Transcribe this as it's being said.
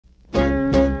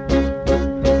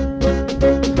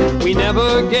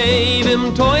never gave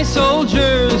him toy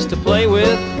soldiers to play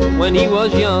with when he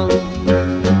was young.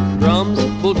 Drums,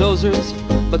 bulldozers,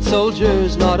 but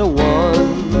soldiers not a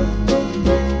one.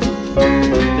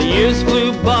 The years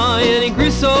flew by and he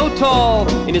grew so tall.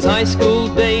 In his high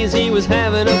school days he was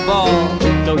having a ball.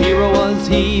 No hero was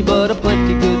he, but a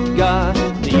plenty good guy.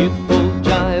 The youthful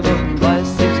jive of class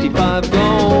 65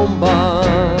 gone by.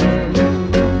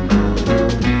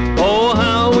 Oh,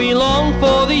 how we long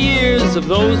for the years of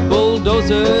those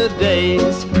bulldozer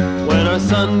days, when our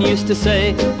son used to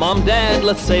say, "Mom, Dad,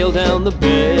 let's sail down the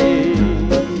bay."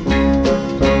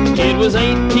 It was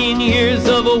 18 years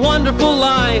of a wonderful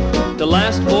life, to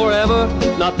last forever,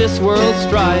 not this world's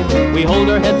strife. We hold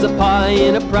our heads up high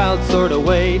in a proud sort of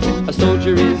way. A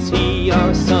soldier is he,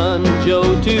 our son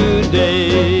Joe,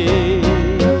 today.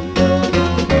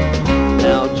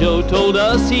 Now Joe told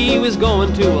us he was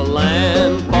going to a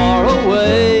land far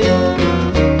away,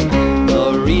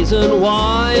 a reason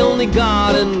why only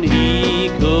God and he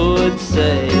could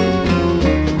say.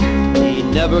 He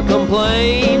never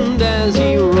complained as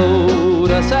he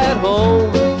rode us at home,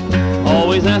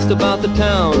 always asked about the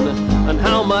town and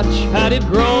how much had it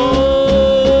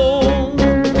grown.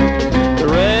 The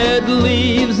red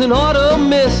leaves and autumn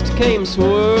mist came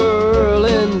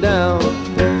swirling down,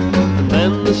 and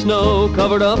then the snow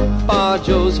covered up our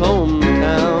Joe's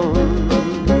hometown.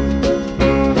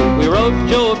 We wrote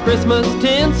Joe a Christmas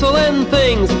tinsel and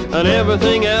things, and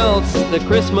everything else that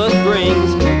Christmas brings.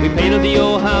 We painted the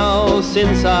old house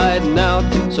inside and out,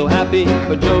 so happy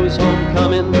for Joe's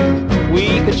homecoming we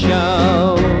could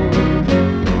shout.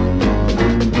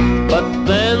 But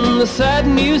then the sad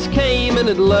news came and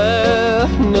it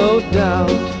left no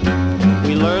doubt.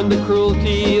 We learned the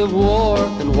cruelty of war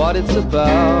and what it's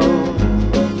about.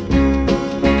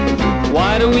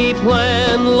 Why do we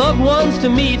plan loved ones to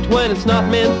meet when it's not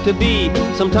meant to be?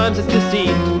 Sometimes it's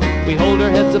deceit. We hold our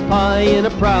heads up high in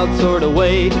a proud sort of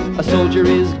way. A soldier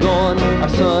is gone, our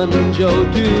son Joe,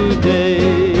 today.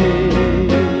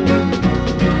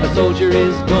 A soldier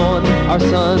is gone, our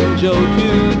son Joe,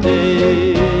 today.